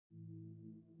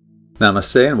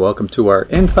Namaste and welcome to our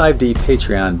In5D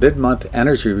Patreon mid-month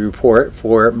energy report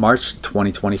for March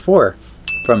 2024.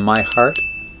 From my heart,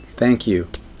 thank you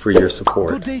for your support.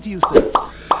 Good day to you, sir.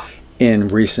 In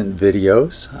recent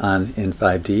videos on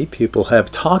In5D, people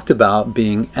have talked about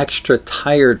being extra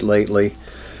tired lately,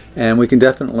 and we can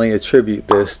definitely attribute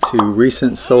this to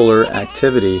recent solar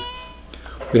activity.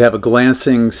 We have a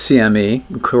glancing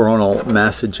CME, coronal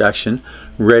mass ejection,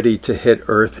 ready to hit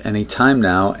Earth any time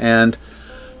now, and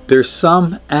there's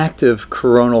some active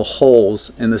coronal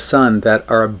holes in the sun that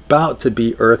are about to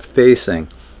be Earth facing,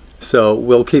 so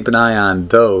we'll keep an eye on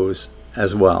those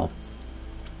as well.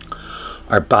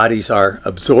 Our bodies are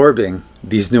absorbing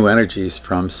these new energies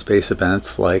from space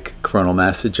events like coronal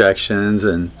mass ejections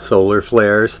and solar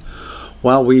flares.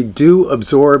 While we do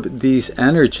absorb these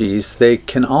energies, they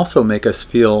can also make us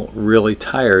feel really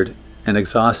tired and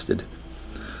exhausted.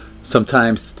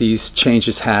 Sometimes these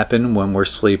changes happen when we're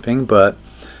sleeping, but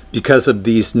because of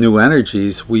these new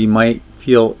energies, we might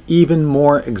feel even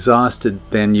more exhausted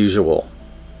than usual.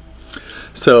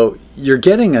 So you're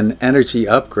getting an energy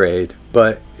upgrade,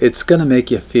 but it's going to make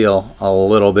you feel a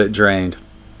little bit drained.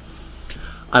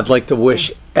 I'd like to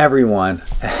wish everyone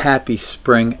a happy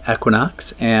spring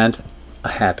equinox and a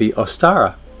happy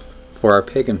Ostara for our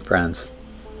pagan friends.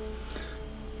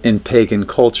 In pagan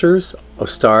cultures,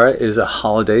 Ostara is a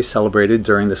holiday celebrated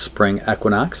during the spring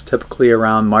equinox, typically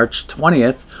around March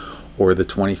 20th or the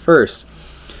 21st.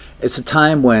 It's a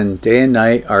time when day and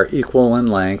night are equal in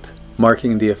length,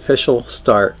 marking the official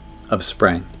start of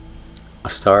spring.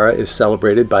 Ostara is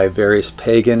celebrated by various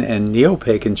pagan and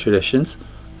neo-pagan traditions,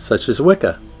 such as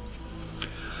Wicca.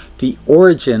 The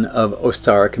origin of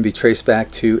Ostara can be traced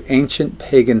back to ancient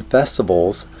pagan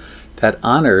festivals that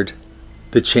honored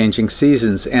the changing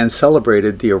seasons and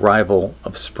celebrated the arrival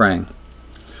of spring.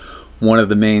 One of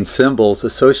the main symbols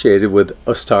associated with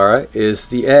Ostara is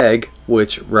the egg,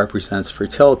 which represents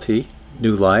fertility,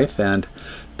 new life, and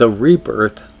the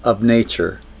rebirth of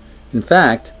nature. In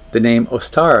fact, the name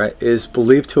Ostara is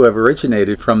believed to have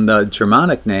originated from the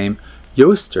Germanic name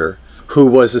Joster, who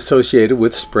was associated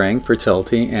with spring,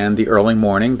 fertility, and the early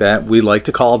morning that we like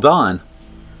to call dawn.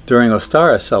 During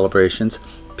Ostara celebrations,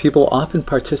 people often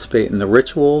participate in the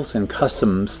rituals and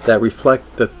customs that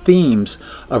reflect the themes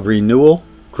of renewal,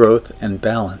 growth, and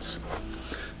balance.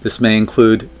 This may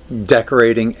include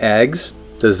decorating eggs.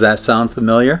 Does that sound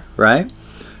familiar, right?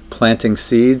 Planting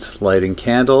seeds, lighting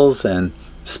candles, and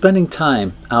spending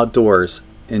time outdoors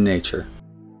in nature.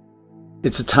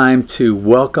 It's a time to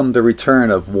welcome the return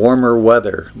of warmer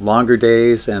weather, longer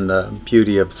days, and the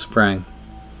beauty of spring.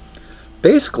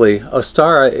 Basically,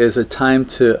 Ostara is a time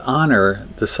to honor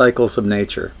the cycles of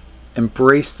nature,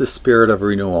 embrace the spirit of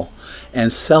renewal,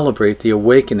 and celebrate the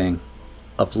awakening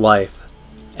of life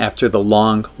after the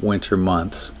long winter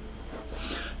months.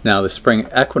 Now, the spring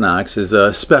equinox is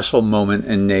a special moment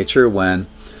in nature when,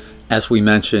 as we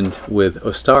mentioned with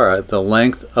Ostara, the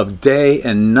length of day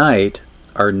and night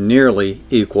are nearly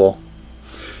equal.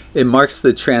 It marks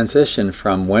the transition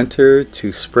from winter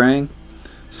to spring,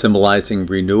 symbolizing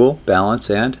renewal, balance,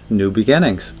 and new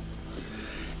beginnings.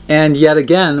 And yet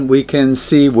again, we can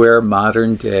see where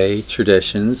modern day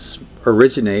traditions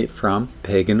originate from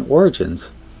pagan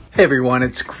origins. Hey everyone,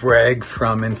 it's Greg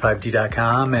from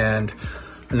In5D.com, and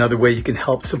another way you can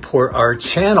help support our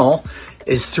channel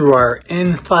is through our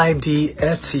In5D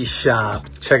Etsy shop.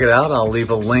 Check it out, I'll leave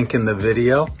a link in the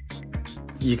video.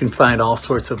 You can find all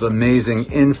sorts of amazing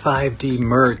In5D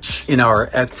merch in our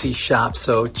Etsy shop,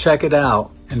 so check it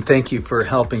out. And thank you for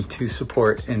helping to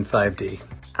support In5D.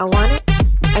 I want it,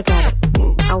 I got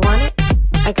it. I want it,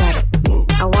 I got it.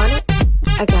 I want it,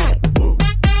 I got it.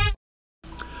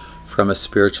 From a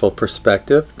spiritual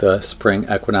perspective, the spring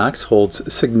equinox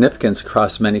holds significance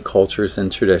across many cultures and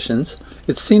traditions.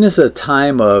 It's seen as a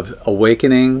time of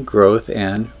awakening, growth,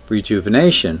 and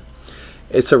rejuvenation.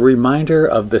 It's a reminder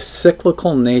of the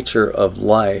cyclical nature of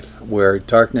life, where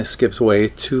darkness gives way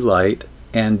to light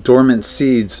and dormant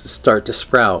seeds start to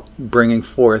sprout, bringing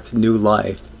forth new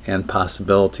life and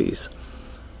possibilities.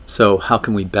 So how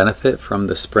can we benefit from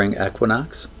the spring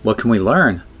equinox? What can we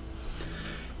learn?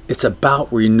 It's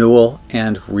about renewal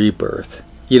and rebirth.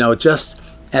 You know, just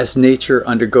as nature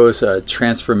undergoes a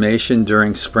transformation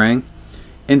during spring,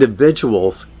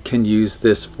 individuals can use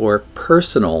this for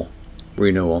personal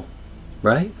renewal,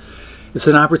 right? It's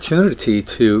an opportunity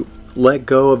to let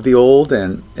go of the old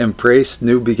and embrace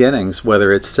new beginnings,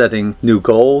 whether it's setting new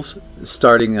goals,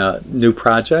 starting a new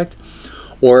project,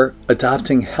 or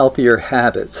adopting healthier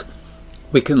habits.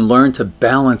 We can learn to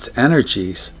balance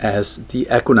energies, as the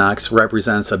equinox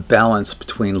represents a balance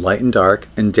between light and dark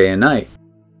and day and night.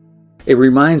 It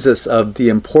reminds us of the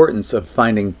importance of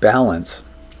finding balance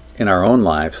in our own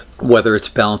lives, whether it's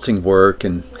balancing work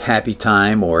and happy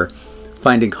time or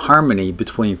finding harmony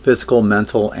between physical,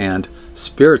 mental, and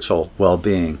spiritual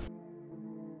well-being.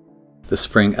 The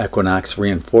spring equinox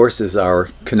reinforces our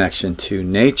connection to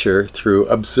nature through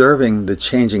observing the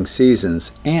changing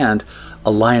seasons and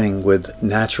aligning with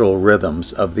natural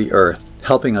rhythms of the earth,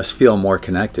 helping us feel more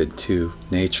connected to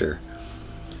nature.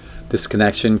 This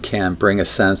connection can bring a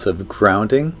sense of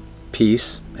grounding,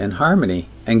 peace, and harmony,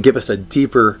 and give us a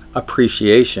deeper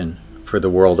appreciation for the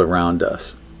world around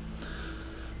us.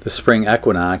 The spring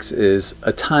equinox is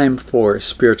a time for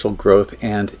spiritual growth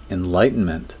and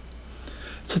enlightenment.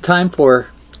 It's a time for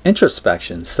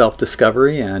introspection,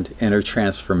 self-discovery, and inner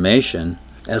transformation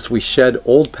as we shed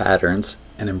old patterns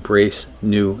and embrace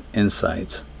new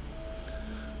insights.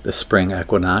 The spring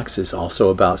equinox is also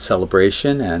about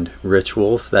celebration and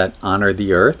rituals that honor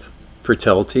the earth,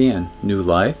 fertility, and new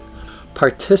life.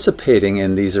 Participating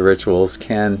in these rituals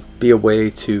can be a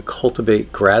way to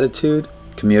cultivate gratitude,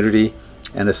 community,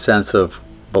 and a sense of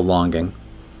belonging.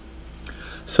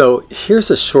 So here's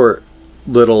a short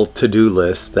little to-do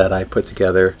list that I put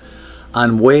together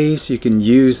on ways you can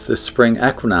use the spring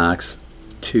equinox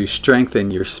to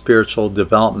strengthen your spiritual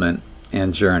development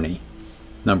and journey.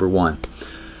 Number 1,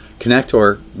 connect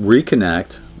or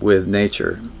reconnect with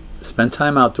nature. Spend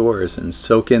time outdoors and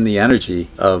soak in the energy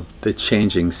of the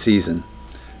changing season.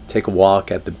 Take a walk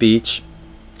at the beach,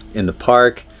 in the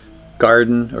park,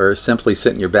 garden, or simply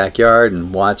sit in your backyard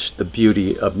and watch the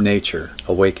beauty of nature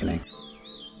awakening.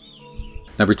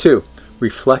 Number 2,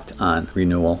 reflect on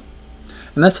renewal.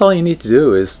 And that's all you need to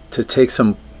do, is to take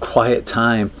some quiet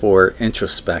time for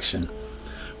introspection.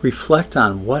 Reflect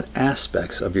on what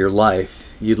aspects of your life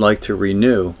you'd like to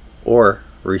renew or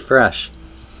refresh.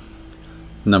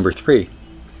 Number 3,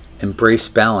 embrace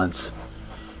balance.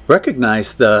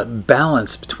 Recognize the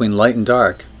balance between light and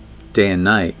dark, day and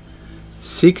night.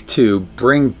 Seek to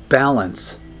bring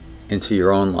balance into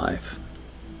your own life.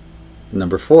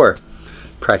 Number 4,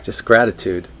 practice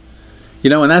gratitude.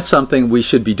 And that's something we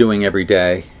should be doing every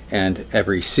day and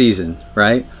every season,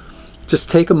 right?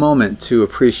 Just take a moment to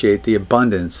appreciate the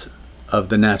abundance of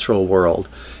the natural world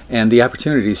and the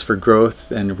opportunities for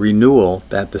growth and renewal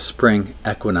that the spring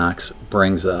equinox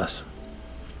brings us.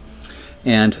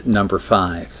 And number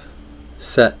 5,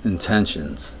 set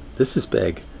intentions. This is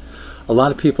big. A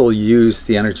lot of people use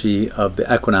the energy of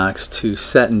the equinox to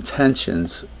set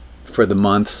intentions for the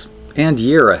months and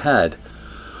year ahead.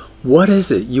 What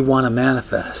is it you want to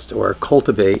manifest or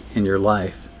cultivate in your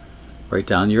life? Write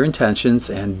down your intentions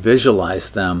and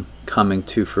visualize them coming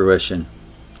to fruition.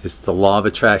 It's the law of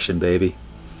attraction, baby.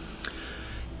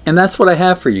 And that's what I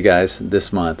have for you guys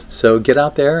this month. So get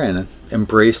out there and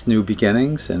embrace new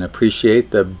beginnings and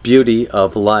appreciate the beauty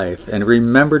of life. And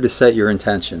remember to set your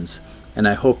intentions. And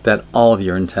I hope that all of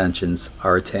your intentions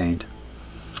are attained.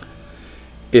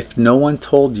 If no one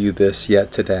told you this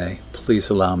yet today, please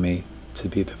allow me to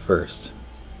be the first.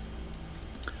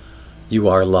 You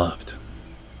are loved.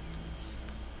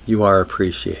 You are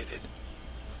appreciated.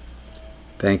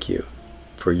 Thank you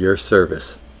for your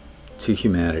service to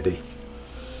humanity.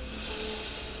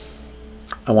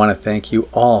 I want to thank you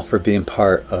all for being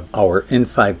part of our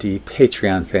In5D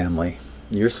Patreon family.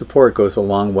 Your support goes a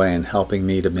long way in helping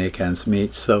me to make ends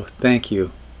meet, so thank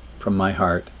you from my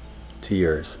heart to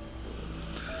yours.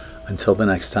 Until the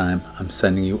next time, I'm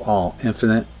sending you all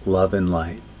infinite love and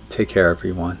light. Take care,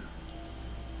 everyone.